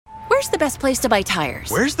the best place to buy tires?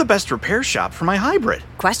 Where's the best repair shop for my hybrid?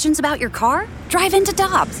 Questions about your car? Drive into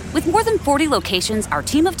Dobbs. With more than 40 locations, our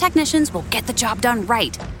team of technicians will get the job done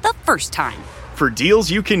right the first time. For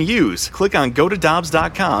deals you can use, click on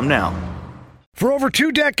GoToDobbs.com now. For over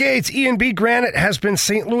 2 decades, E&B Granite has been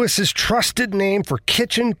St. Louis's trusted name for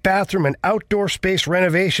kitchen, bathroom, and outdoor space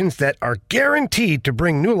renovations that are guaranteed to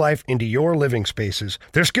bring new life into your living spaces.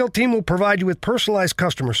 Their skilled team will provide you with personalized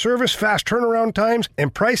customer service, fast turnaround times,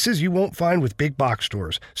 and prices you won't find with big box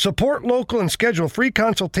stores. Support local and schedule a free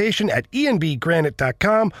consultation at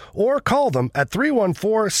enbgranite.com or call them at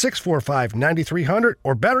 314-645-9300,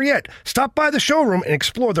 or better yet, stop by the showroom and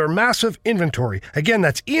explore their massive inventory. Again,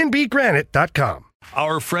 that's enbgranite.com.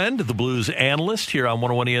 Our friend, the Blues analyst here on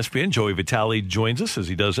 101 ESPN, Joey Vitale, joins us as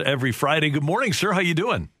he does every Friday. Good morning, sir. How you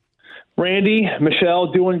doing? Randy,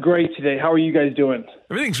 Michelle, doing great today. How are you guys doing?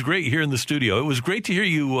 Everything's great here in the studio. It was great to hear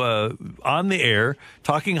you on the air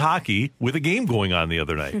talking hockey with a game going on the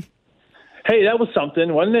other night. Hey, that was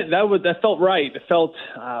something, wasn't it? That felt right. It felt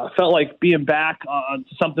like being back on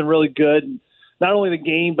something really good. Not only the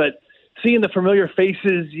game, but seeing the familiar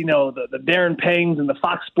faces, the Darren Pangs and the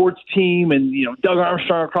Fox Sports team, and, Doug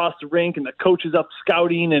Armstrong across the rink and the coaches up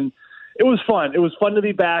scouting. And it was fun. It was fun to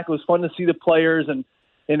be back. It was fun to see the players and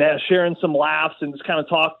sharing some laughs and just kind of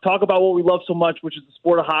talk about what we love so much, which is the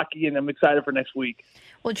sport of hockey. And I'm excited for next week.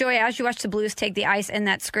 Well, Joey, as you watched the Blues take the ice in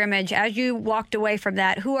that scrimmage, as you walked away from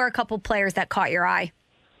that, who are a couple players that caught your eye?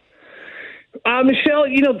 Michelle,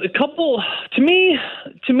 a couple to me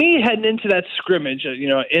heading into that scrimmage,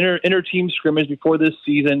 inter team scrimmage before this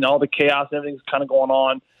season, all the chaos and everything's kind of going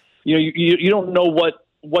on. You don't know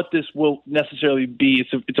what this will necessarily be.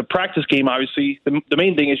 It's a practice game, obviously. The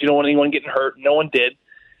main thing is you don't want anyone getting hurt. No one did,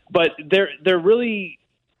 but there's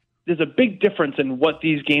a big difference in what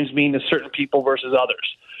these games mean to certain people versus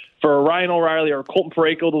others. For Ryan O'Reilly or Colton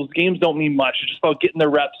Parayko, those games don't mean much. It's just about getting their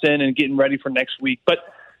reps in and getting ready for next week. But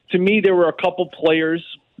to me, there were a couple players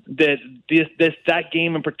that that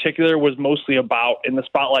game in particular was mostly about, and the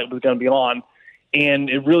spotlight was going to be on. And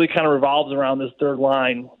it really kind of revolves around this third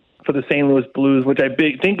line for the St. Louis Blues, which I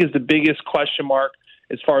think is the biggest question mark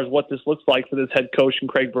as far as what this looks like for this head coach and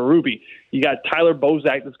Craig Berube. You got Tyler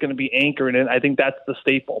Bozak that's going to be anchoring, and I think that's the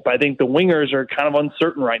staple. But I think the wingers are kind of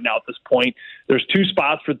uncertain right now at this point. There's 2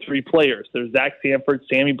 spots for 3 players. There's Zach Sanford,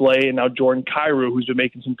 Sammy Blais, and now Jordan Kyrou, who's been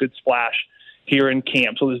making some good splash here in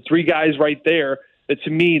camp. So there's 3 guys right there that,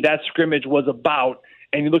 to me, that scrimmage was about.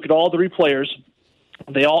 And you look at all 3 players,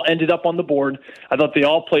 they all ended up on the board. I thought they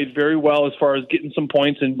all played very well as far as getting some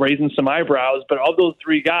points and raising some eyebrows. But of those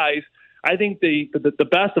 3 guys, I think the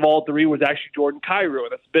best of all 3 was actually Jordan Kyrou.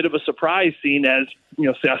 And that's a bit of a surprise, seeing as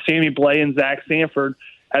Sammy Blais and Zach Sanford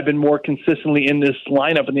have been more consistently in this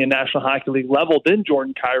lineup in the National Hockey League level than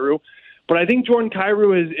Jordan Kyrou. But I think Jordan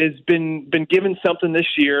Kyrou has been given something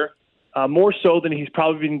this year, more so than he's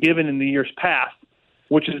probably been given in the years past,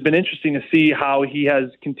 which has been interesting to see how he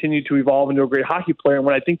has continued to evolve into a great hockey player. And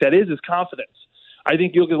what I think that is confidence. I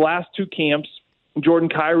think you look at the last 2 camps, Jordan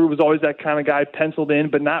Kyrou was always that kind of guy penciled in,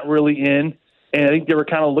 but not really in. And I think they were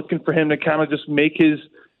kind of looking for him to kind of just make his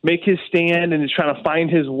stand and just trying to find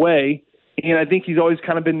his way. And I think he's always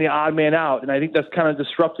kind of been the odd man out. And I think that's kind of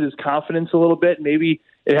disrupted his confidence a little bit. Maybe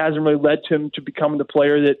it hasn't really led to him to becoming the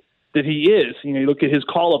player that he is. You look at his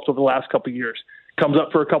call-ups over the last couple of years. Comes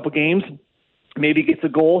up for a couple games, maybe gets a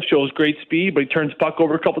goal, shows great speed, but he turns puck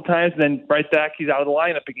over a couple times, and then right back he's out of the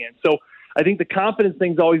lineup again. So I think the confidence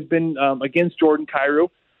thing's always been against Jordan Kyrou,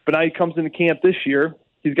 but now he comes into camp this year.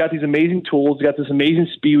 He's got these amazing tools. He's got this amazing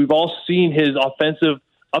speed. We've all seen his offensive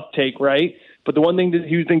uptake, right? But the one thing that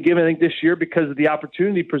he's been given, I think, this year because of the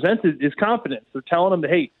opportunity presented is confidence. They're telling him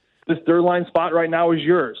that, hey, this third-line spot right now is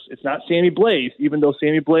yours. It's not Sammy Blais, even though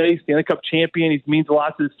Sammy Blais, Stanley Cup champion, he means a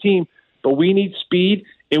lot to his team. But we need speed,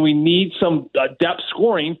 and we need some depth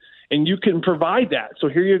scoring, and you can provide that. So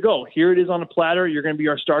here you go. Here it is on a platter. You're going to be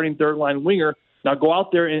our starting third-line winger. Now go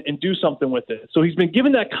out there and do something with it. So he's been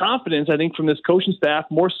given that confidence, I think, from this coaching staff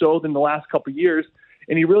more so than the last couple of years,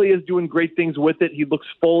 and he really is doing great things with it. He looks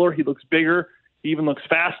fuller. He looks bigger. He even looks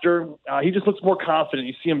faster. He just looks more confident.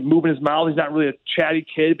 You see him moving his mouth. He's not really a chatty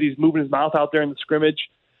kid, but he's moving his mouth out there in the scrimmage.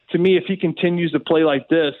 To me, if he continues to play like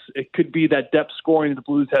this, it could be that depth scoring the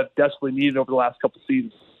Blues have desperately needed over the last couple of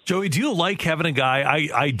seasons. Joey, do you like having a guy?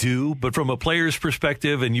 I do, but from a player's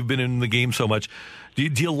perspective, and you've been in the game so much, do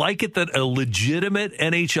you like it that a legitimate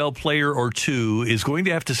NHL player or 2 is going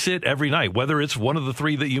to have to sit every night, whether it's one of the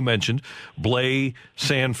 3 that you mentioned, Blais,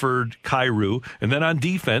 Sanford, Kyrou, and then on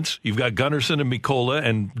defense, you've got Gunnarsson and Mikkola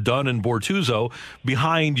and Dunn and Bortuzzo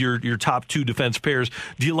behind your top 2 defense pairs.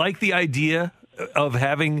 Do you like the idea of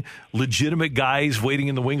having legitimate guys waiting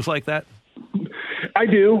in the wings like that? I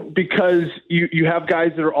do, because you have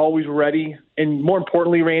guys that are always ready. And more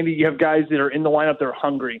importantly, Randy, you have guys that are in the lineup that are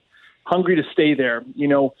hungry to stay there. You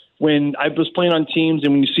know, when I was playing on teams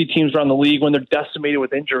and when you see teams around the league, when they're decimated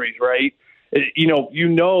with injuries, right? You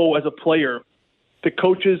know, as a player, the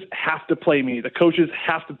coaches have to play me. The coaches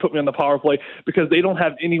have to put me on the power play because they don't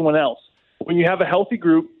have anyone else. When you have a healthy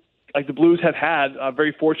group, like the Blues have had,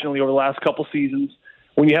 very fortunately over the last couple seasons,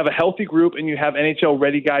 when you have a healthy group and you have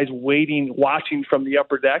NHL-ready guys waiting, watching from the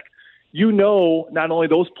upper deck, you know not only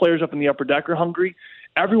those players up in the upper deck are hungry,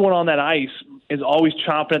 everyone on that ice is always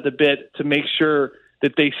chomping at the bit to make sure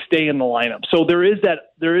that they stay in the lineup. So there is that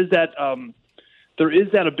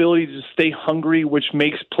ability to stay hungry, which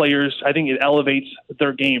makes players, I think it elevates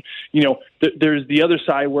their game. You know, there's the other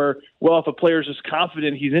side where, well, if a player's just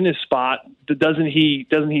confident he's in his spot, doesn't he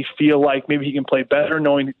feel like maybe he can play better?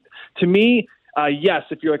 Knowing, to me, yes,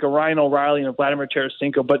 if you're like a Ryan O'Reilly and a Vladimir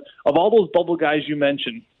Tarasenko, but of all those bubble guys you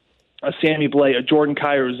mentioned, a Sammy Blais, a Jordan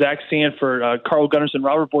Kyrou, Zach Sanford, Carl Gunnarsson,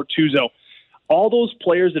 Robert Bortuzzo, all those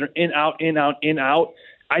players that are in, out,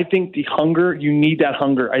 I think the hunger, you need that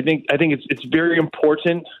hunger. I think it's very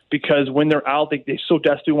important because when they're out, they so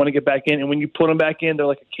desperately want to get back in. And when you put them back in, they're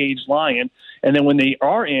like a caged lion. And then when they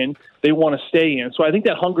are in, they want to stay in. So I think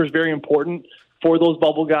that hunger is very important for those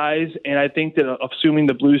bubble guys. And I think that assuming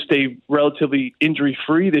the Blues stay relatively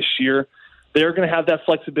injury-free this year, they're going to have that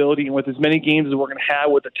flexibility. And with as many games as we're going to have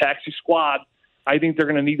with the taxi squad, I think they're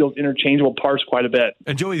going to need those interchangeable parts quite a bit.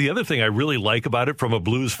 And, Joey, the other thing I really like about it from a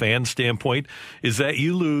Blues fan standpoint is that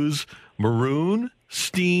you lose Maroon,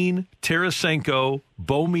 Steen, Tarasenko,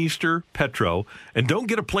 Bouwmeester, Petro, and don't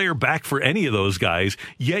get a player back for any of those guys,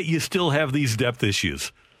 yet you still have these depth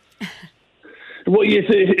issues. Well,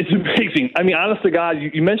 it's amazing. I mean, honest to God,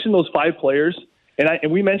 you mentioned those 5 players,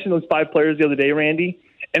 and we mentioned those 5 players the other day, Randy,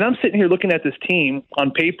 and I'm sitting here looking at this team on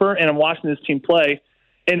paper, and I'm watching this team play.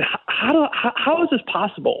 And how is this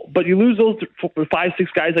possible? But you lose those 5,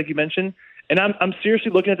 6 guys like you mentioned, and I'm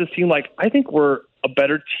seriously looking at this team like I think we're a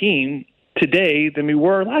better team today than we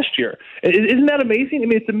were last year. Isn't that amazing? I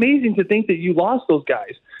mean, it's amazing to think that you lost those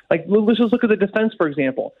guys. Like, let's just look at the defense, for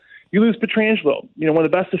example. You lose Pietrangelo, one of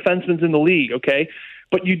the best defensemen in the league, okay?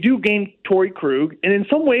 But you do gain Torrey Krug, and in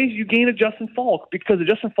some ways you gain a Justin Falk because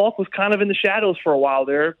Justin Falk was kind of in the shadows for a while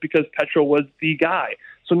there because Petro was the guy.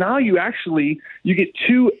 So now you get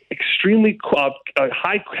 2 extremely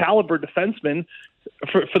high-caliber defensemen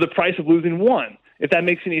for the price of losing 1, if that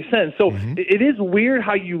makes any sense. So It is weird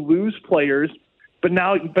how you lose players, but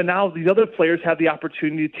now these other players have the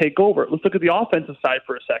opportunity to take over. Let's look at the offensive side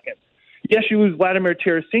for a second. Yes, you lose Vladimir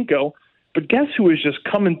Tarasenko, but guess who is just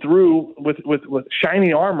coming through with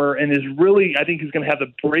shiny armor and is really, I think he's going to have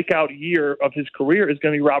the breakout year of his career is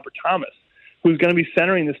going to be Robert Thomas, who's going to be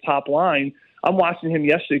centering this top line. I'm watching him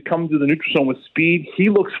yesterday come to the neutral zone with speed. He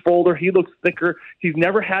looks fuller. He looks thicker. He's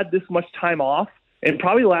never had this much time off in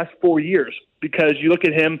probably the last 4 years because you look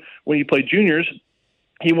at him when he played juniors,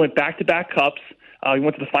 he went back-to-back cups. He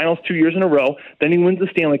went to the finals 2 years in a row. Then he wins the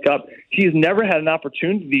Stanley Cup. He has never had an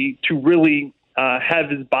opportunity to really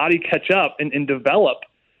have his body catch up and develop.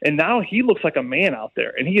 And now he looks like a man out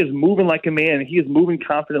there, and he is moving like a man, and he is moving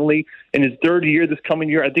confidently. In his 3rd year this coming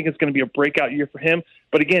year, I think it's going to be a breakout year for him.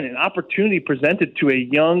 But again, an opportunity presented to a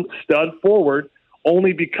young stud forward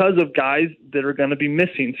only because of guys that are going to be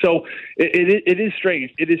missing. So it is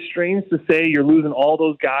strange. It is strange to say you're losing all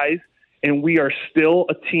those guys, and we are still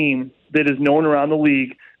a team that is known around the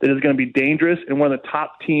league that is going to be dangerous and one of the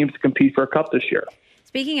top teams to compete for a cup this year.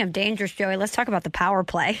 Speaking of dangerous, Joey, let's talk about the power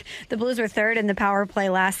play. The Blues were 3rd in the power play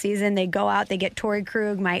last season. They go out, they get Torrey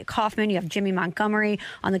Krug, Mike Hoffman, you have Jimmy Montgomery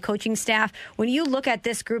on the coaching staff. When you look at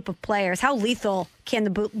this group of players, how lethal can the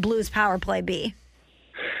Blues power play be?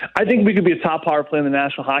 I think we could be a top power play in the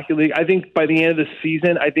National Hockey League. I think by the end of the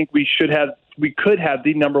season, I think we could have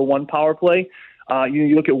the number 1 power play.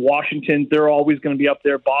 You look at Washington, they're always going to be up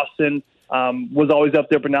there. Boston was always up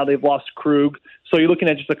there, but now they've lost Krug. So you're looking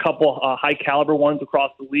at just a couple high-caliber ones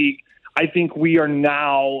across the league. I think we are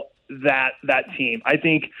now that team. I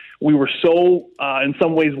think we were so, in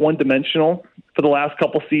some ways, one-dimensional for the last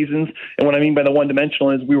couple seasons. And what I mean by the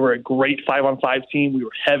one-dimensional is we were a great 5-on-5 team. We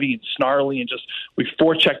were heavy and snarly and we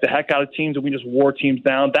forechecked the heck out of teams and we just wore teams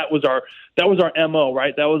down. That was our MO,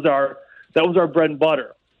 right? That was our bread and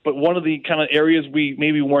butter. But one of the kind of areas we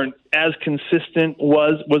maybe weren't as consistent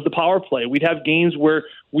was the power play. We'd have games where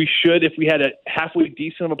we should, if we had a halfway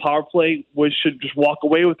decent of a power play, we should just walk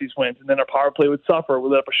away with these wins, and then our power play would suffer. We'd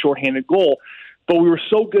let up a shorthanded goal. But we were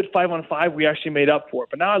so good 5-on-5, we actually made up for it.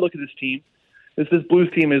 But now I look at this team. This Blues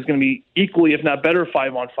team is going to be equally, if not better,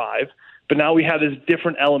 5-on-5 but now we have this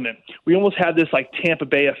different element. We almost have this like Tampa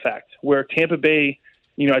Bay effect, where Tampa Bay,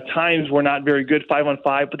 at times were not very good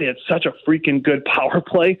 5-on-5, but they had such a freaking good power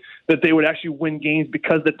play that they would actually win games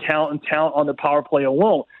because of the talent on the power play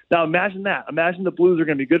alone. Now imagine that. Imagine the Blues are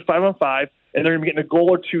going to be good 5-on-5, and they're going to be getting a goal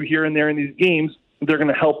or two here and there in these games. They're going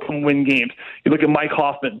to help them win games. You look at Mike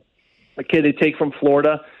Hoffman, a kid they take from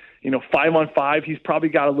Florida. 5-on-5, he's probably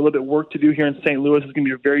got a little bit of work to do here in St. Louis. It's going to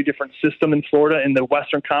be a very different system in Florida. In the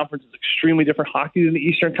Western Conference, it's extremely different hockey than the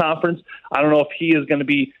Eastern Conference. I don't know if he is going to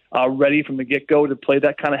be ready from the get-go to play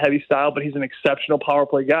that kind of heavy style, but he's an exceptional power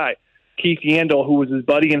play guy. Keith Yandel, who was his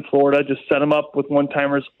buddy in Florida, just set him up with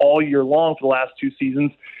one-timers all year long for the last 2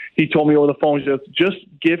 seasons. He told me over the phone, just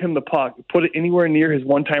give him the puck, put it anywhere near his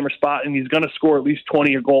one-timer spot, and he's going to score at least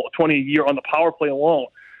 20 a year on the power play alone.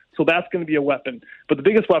 So that's going to be a weapon. But the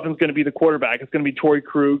biggest weapon is going to be the quarterback. It's going to be Torrey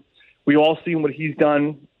Krug. We've all seen what he's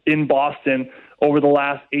done in Boston over the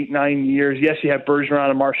last 8-9 years. Yes, you have Bergeron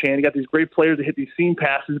and Marchand. You got these great players that hit these seam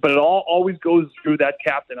passes, but it always goes through that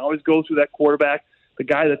captain, always goes through that quarterback, the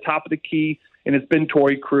guy at the top of the key, and it's been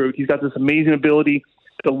Torrey Krug. He's got this amazing ability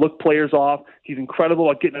to look players off. He's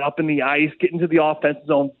incredible at getting up in the ice, getting to the offensive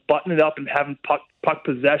zone, buttoning it up, and having puck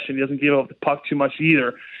possession. He doesn't give up the puck too much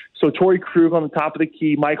either. So Torrey Krug on the top of the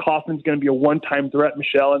key. Mike Hoffman's going to be a one-time threat,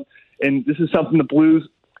 Michelle, and this is something the Blues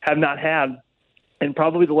have not had in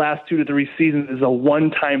probably the last 2 to 3 seasons is a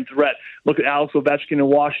one-time threat. Look at Alex Ovechkin in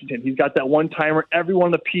Washington. He's got that one-timer.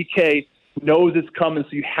 Everyone in the PK knows it's coming, so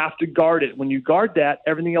you have to guard it. When you guard that,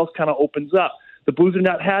 everything else kind of opens up. The Blues have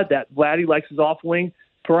not had that. Vladdy likes his off wing.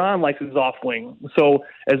 Perron likes his off wing. So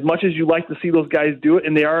as much as you like to see those guys do it,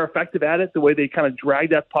 and they are effective at it, the way they kind of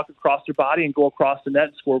drag that puck across their body and go across the net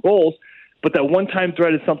and score goals, but that one-time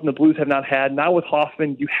threat is something the Blues have not had. Now with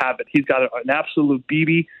Hoffman, you have it. He's got an absolute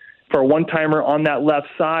BB for a one-timer on that left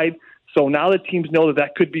side. So now that teams know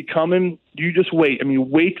that could be coming, you just wait.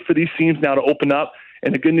 Wait for these seams now to open up.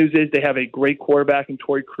 And the good news is they have a great quarterback in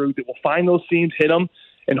Torrey Krug that will find those seams, hit them,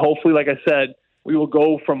 and hopefully, like I said, we will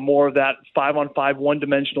go from more of that 5-on-5,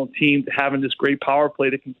 one-dimensional team to having this great power play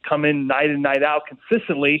that can come in night in, night out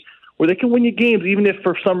consistently, where they can win you games, even if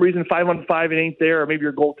for some reason 5-on-5 it ain't there, or maybe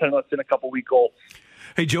your goaltender lets in a couple-week goal.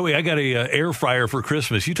 Hey, Joey, I got a air fryer for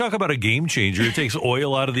Christmas. You talk about a game changer. It takes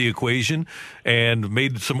oil out of the equation, and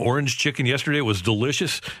made some orange chicken yesterday. It was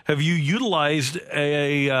delicious. Have you utilized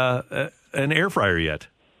an air fryer yet?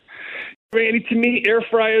 Randy, to me, air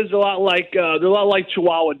fryers are a lot like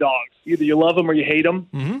Chihuahua dogs. Either you love them or you hate them,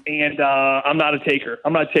 and I'm not a taker.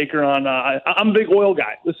 I'm not a taker on. I'm a big oil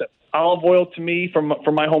guy. Listen, olive oil to me from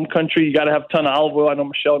my home country, you got to have a ton of olive oil. I know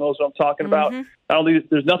Michelle knows what I'm talking about.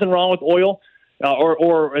 There's nothing wrong with oil,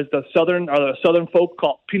 or as the southern folk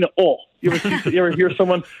call it, peanut oil. You ever hear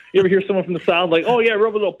someone from the South like, oh yeah,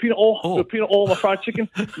 rub a little peanut oil, peanut oil in my fried chicken?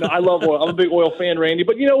 No, I love oil. I'm a big oil fan, Randy.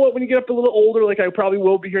 But you know what? When you get up a little older, like I probably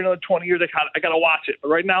will be here another 20 years, I got to watch it. But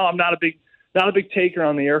right now, I'm not a big taker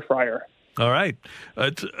on the air fryer. All right,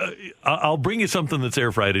 I'll bring you something that's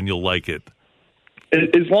air fried and you'll like it.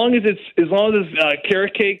 As long as it's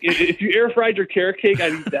carrot cake. If you air fried your carrot cake,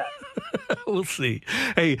 I'd eat that. We'll see.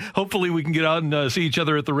 Hey, hopefully we can get out and see each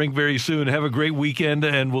other at the rink very soon. Have a great weekend,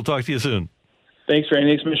 and we'll talk to you soon. Thanks,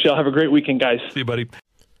 Randy. Thanks, Michelle. Have a great weekend, guys. See you, buddy.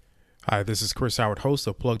 Hi, this is Chris Howard, host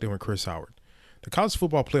of Plugged In with Chris Howard. The College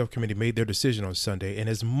Football Playoff Committee made their decision on Sunday, and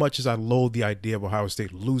as much as I loathe the idea of Ohio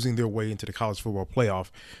State losing their way into the College Football Playoff,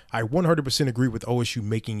 I 100% agree with OSU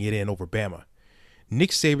making it in over Bama.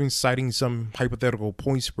 Nick Saban citing some hypothetical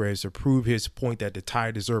point spreads to prove his point that the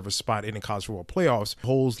Tide deserve a spot in the college football playoffs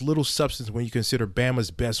holds little substance when you consider Bama's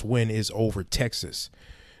best win is over Texas.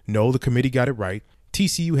 No, the committee got it right.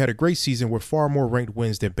 TCU had a great season with far more ranked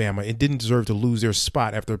wins than Bama and didn't deserve to lose their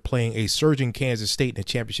spot after playing a surging Kansas State in a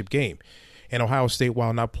championship game. And Ohio State,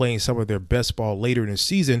 while not playing some of their best ball later in the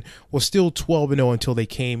season, was still 12-0 until they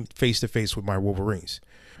came face-to-face with my Wolverines.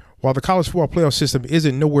 While the college football playoff system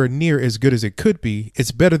isn't nowhere near as good as it could be,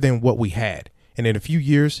 it's better than what we had. And in a few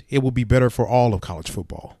years, it will be better for all of college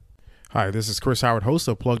football. Hi, this is Chris Howard, host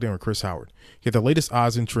of Plugged In with Chris Howard. Get the latest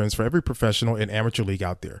odds and trends for every professional and amateur league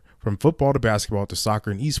out there. From football to basketball to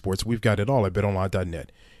soccer and esports, we've got it all at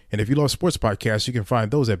BetOnline.net. And if you love sports podcasts, you can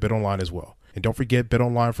find those at BetOnline as well. And don't forget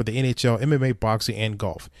BetOnline for the NHL, MMA, boxing, and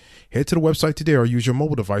golf. Head to the website today or use your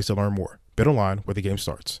mobile device to learn more. BetOnline, where the game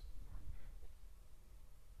starts.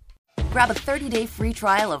 Grab a 30-day free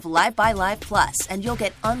trial of Live by Live Plus, and you'll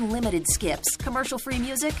get unlimited skips, commercial-free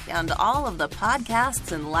music, and all of the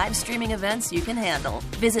podcasts and live streaming events you can handle.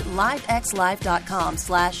 Visit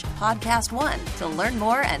livexlive.com/podcast1 to learn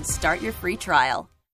more and start your free trial.